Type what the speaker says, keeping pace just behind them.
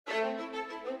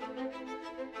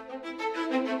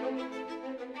Hi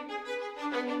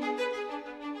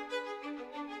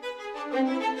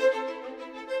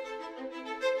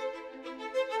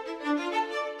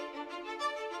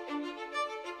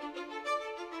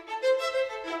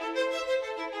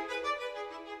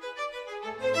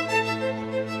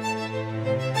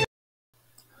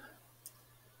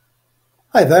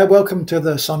there, welcome to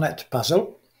the Sonnat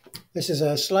Puzzle. This is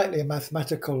a slightly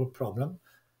mathematical problem,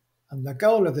 and the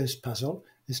goal of this puzzle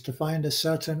is to find a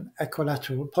certain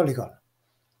equilateral polygon.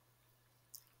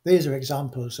 These are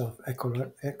examples of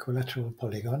equilateral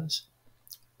polygons.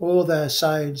 All their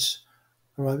sides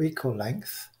are of equal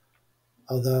length,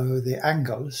 although the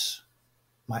angles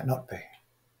might not be.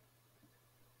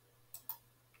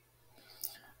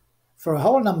 For a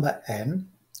whole number n,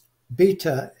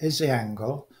 beta is the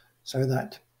angle, so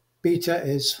that beta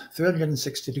is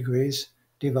 360 degrees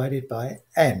divided by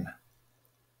n.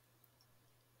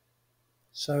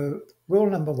 So rule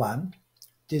number one,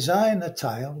 design a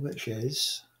tile which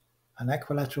is an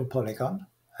equilateral polygon,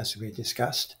 as we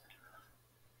discussed,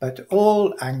 but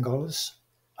all angles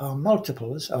are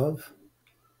multiples of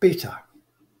beta.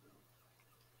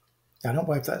 Now don't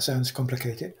worry if that sounds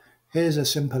complicated. Here's a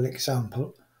simple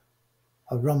example,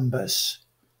 a rhombus.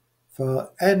 For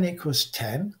n equals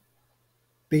 10,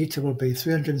 beta will be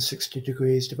 360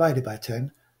 degrees divided by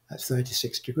 10, that's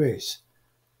 36 degrees.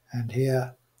 And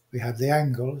here we have the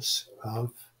angles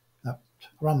of that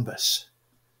rhombus.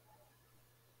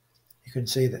 You can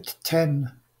see that 10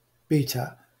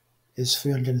 beta is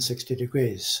 360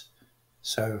 degrees.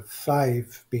 So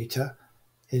 5 beta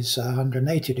is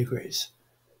 180 degrees.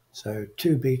 So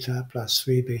 2 beta plus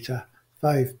 3 beta,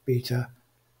 5 beta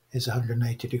is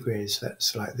 180 degrees.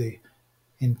 That's like the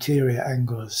interior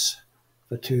angles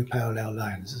for two parallel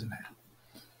lines, isn't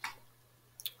it?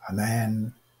 And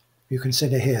then you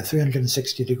consider here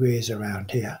 360 degrees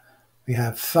around here. We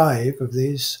have 5 of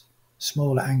these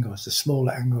smaller angles. The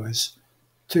smaller angle is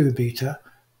 2 beta,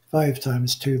 5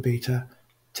 times 2 beta,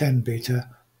 10 beta,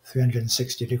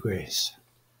 360 degrees.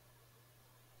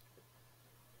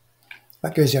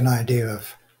 That gives you an idea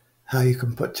of how you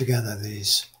can put together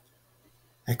these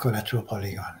equilateral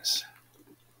polygons.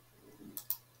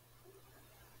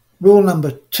 Rule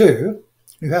number 2,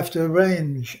 you have to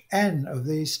arrange n of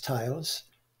these tiles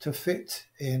to fit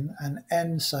in an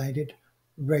n-sided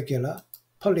regular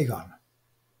polygon.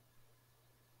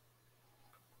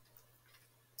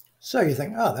 So you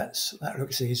think, oh, that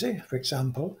looks easy. For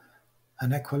example,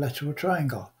 an equilateral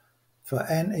triangle. For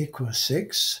n equals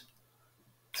 6,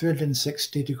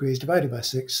 360 degrees divided by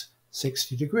 6,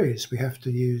 60 degrees. We have to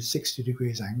use 60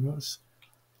 degrees angles.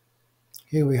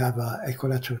 Here we have our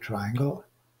equilateral triangle,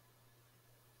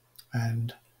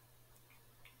 and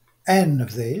n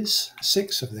of these,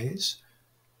 6 of these,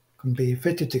 can be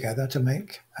fitted together to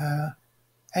make a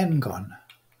n-gon,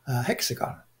 a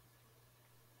hexagon.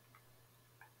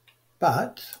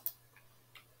 But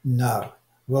no,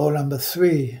 rule number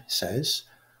 3 says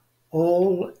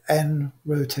all n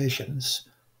rotations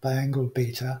by angle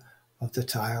beta of the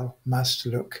tile must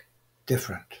look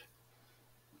different.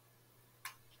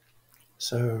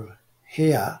 So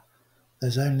here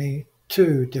there's only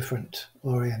 2 different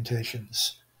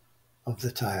orientations of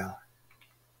the tile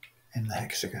in the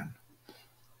hexagon.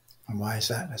 And why is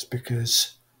that? That's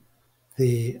because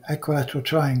the equilateral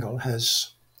triangle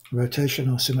has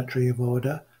rotational symmetry of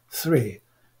order 3.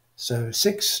 So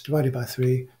 6 divided by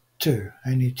 3, 2.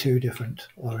 Only 2 different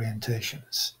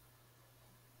orientations.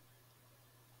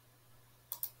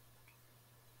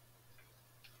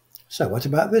 So what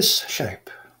about this shape?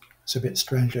 It's a bit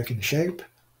strange looking shape.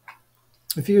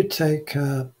 If you take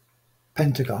a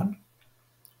pentagon,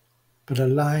 put a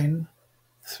line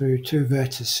through 2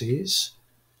 vertices,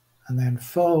 and then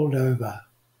fold over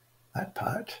that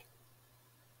part,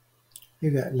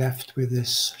 you get left with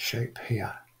this shape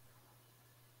here.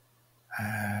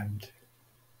 And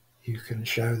you can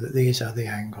show that these are the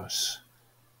angles.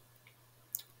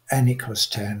 N equals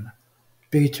 10,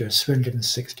 beta is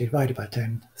 360 divided by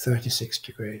 10, 36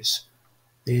 degrees.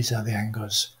 These are the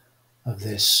angles of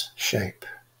this shape.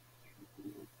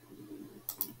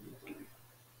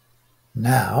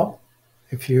 Now,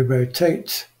 if you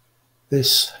rotate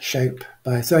this shape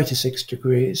by 36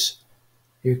 degrees,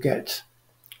 you get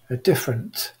a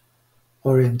different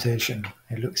orientation.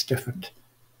 It looks different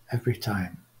every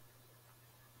time.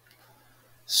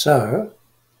 So,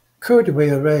 could we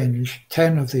arrange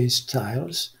 10 of these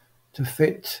tiles to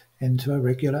fit into a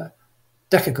regular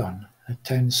decagon, a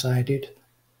 10-sided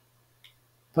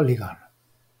polygon?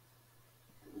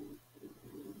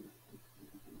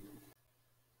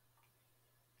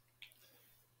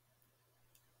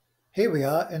 Here we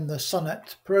are in the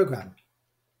Sonnat program.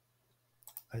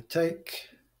 I take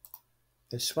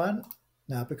this one.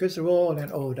 Now, because they're all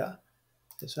in order,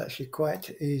 it's actually quite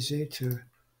easy to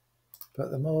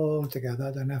put them all together.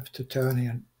 I don't have to turn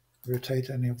and rotate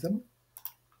any of them.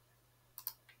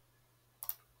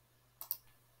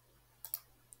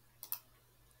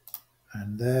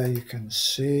 And there you can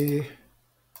see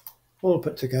all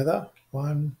put together.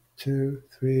 1, 2,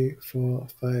 3, 4,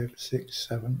 5, 6,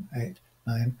 7, 8,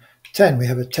 9, 10. We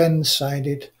have a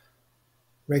 10-sided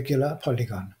regular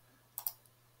polygon,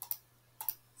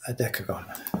 a decagon.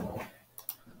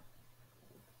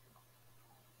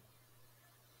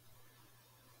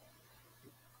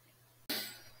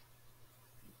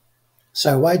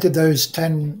 So why did those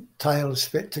 10 tiles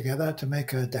fit together to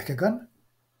make a decagon?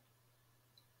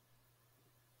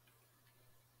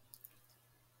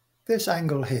 This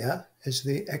angle here is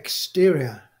the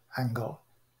exterior angle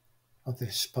of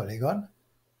this polygon.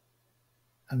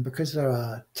 And because there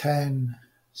are 10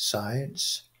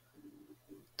 sides,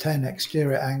 10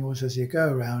 exterior angles as you go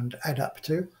around add up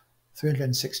to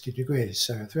 360 degrees.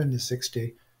 So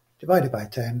 360 divided by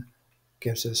 10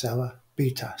 gives us our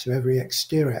beta. So every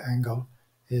exterior angle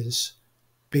is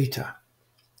beta.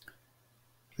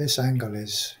 This angle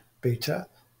is beta.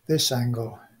 This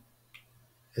angle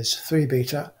is 3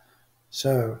 beta.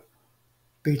 So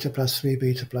beta plus 3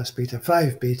 beta plus beta,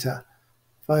 5 beta.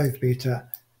 5 beta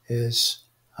is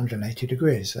 180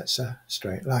 degrees. That's a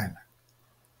straight line.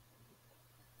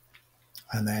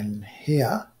 And then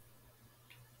here,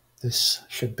 this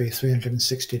should be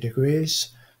 360 degrees.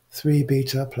 3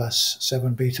 beta plus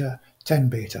 7 beta, 10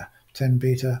 beta. 10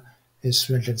 beta is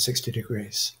 360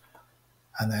 degrees.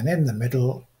 And then in the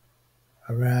middle,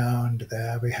 around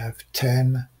there, we have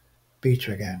 10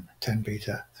 beta again. 10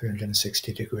 beta,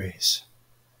 360 degrees.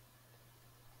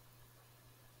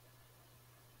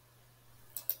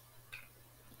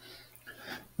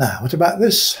 Now, what about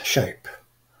this shape?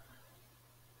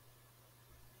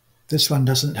 This one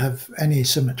doesn't have any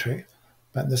symmetry,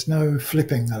 but there's no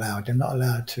flipping allowed. You're not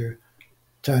allowed to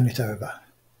turn it over.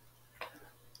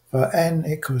 For n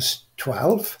equals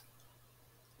 12,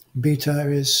 beta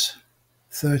is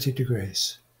 30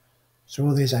 degrees. So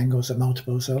all these angles are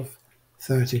multiples of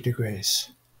 30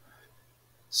 degrees.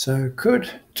 So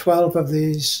could 12 of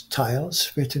these tiles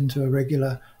fit into a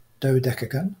regular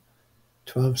dodecagon,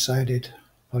 12-sided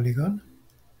polygon?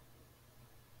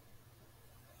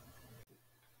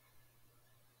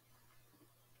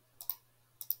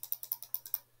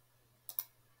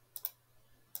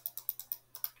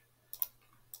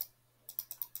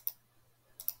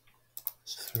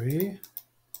 It's 3,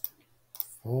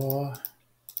 4,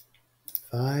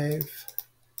 5,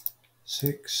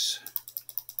 6,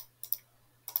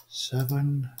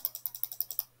 7,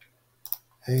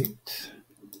 8,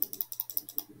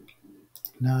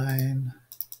 9,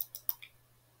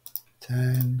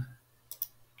 10,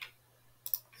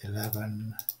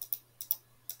 11,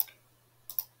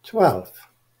 12.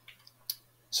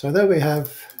 So there we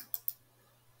have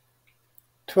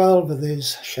 12 of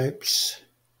these shapes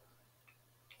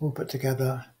all put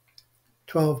together,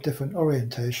 12 different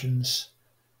orientations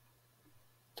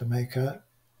to make a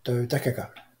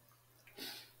dodecagon.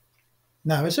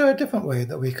 Now, is there a different way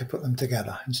that we could put them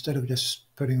together instead of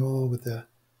just putting all with the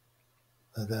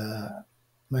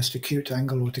most acute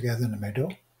angle all together in the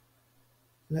middle?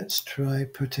 Let's try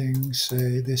putting,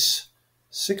 say, this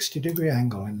 60-degree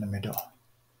angle in the middle.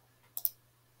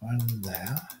 One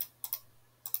there,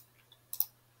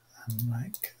 and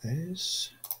like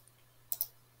this.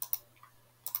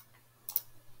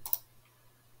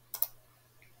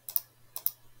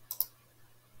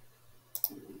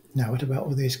 Now, what about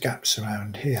all these gaps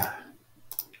around here?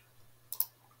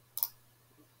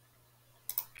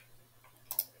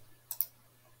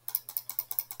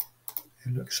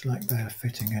 It looks like they're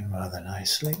fitting in rather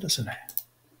nicely, doesn't it?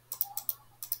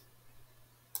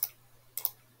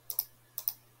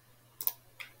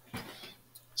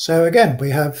 So again, we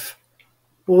have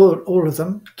all of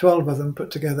them, 12 of them put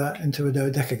together into a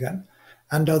dodecagon.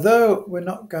 And although we're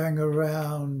not going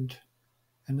around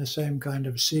in the same kind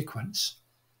of sequence,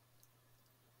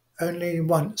 only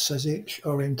once has each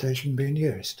orientation been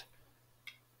used.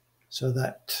 So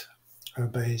that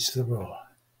obeys the rule.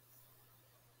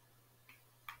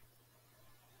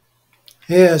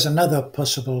 Here's another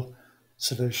possible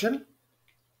solution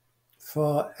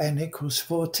for n equals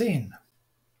 14.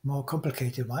 More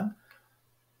complicated one.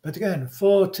 But again,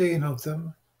 14 of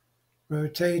them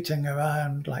rotating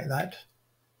around like that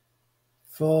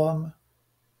form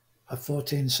a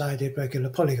 14-sided regular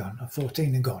polygon, a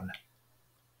 14-agon.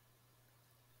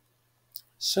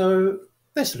 So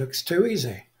this looks too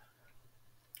easy.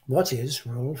 What is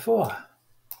rule 4?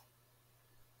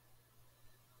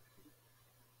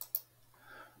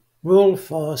 Rule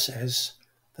 4 says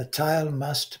the tile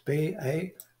must be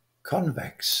a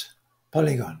convex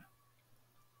polygon.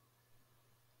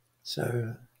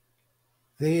 So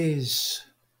these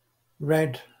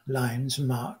red lines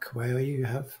mark where you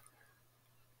have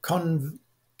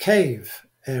concave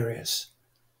areas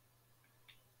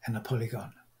in a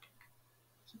polygon.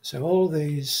 So all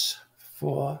these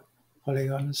 4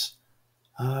 polygons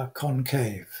are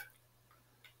concave.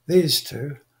 These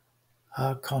 2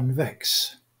 are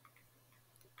convex.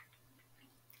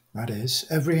 That is,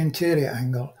 every interior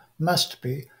angle must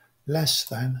be less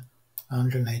than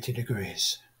 180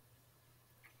 degrees.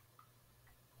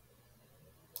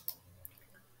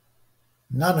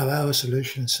 None of our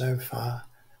solutions so far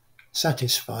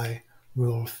satisfy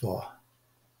Rule 4.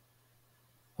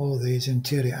 All these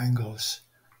interior angles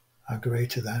are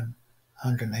greater than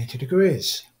 180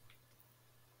 degrees.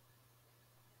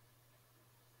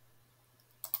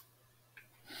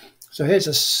 So here's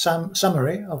a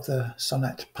summary of the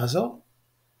Sonnat puzzle.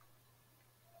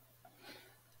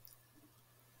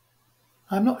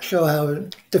 I'm not sure how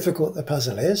difficult the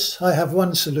puzzle is. I have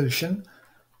one solution.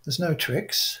 There's no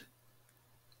tricks.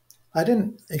 I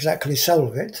didn't exactly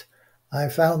solve it. I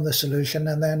found the solution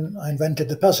and then I invented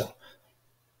the puzzle.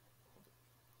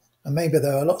 And maybe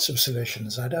there are lots of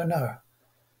solutions, I don't know.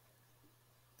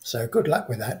 So good luck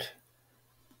with that.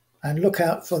 And look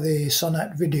out for the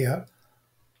Sonnat video.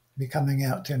 Be coming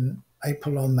out in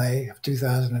April or May of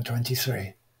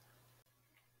 2023.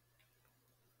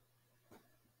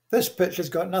 This picture's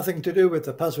got nothing to do with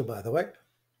the puzzle, by the way.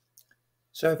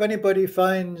 So if anybody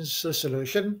finds the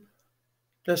solution,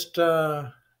 just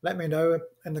let me know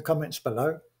in the comments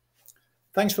below.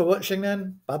 Thanks for watching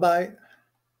then. Bye-bye.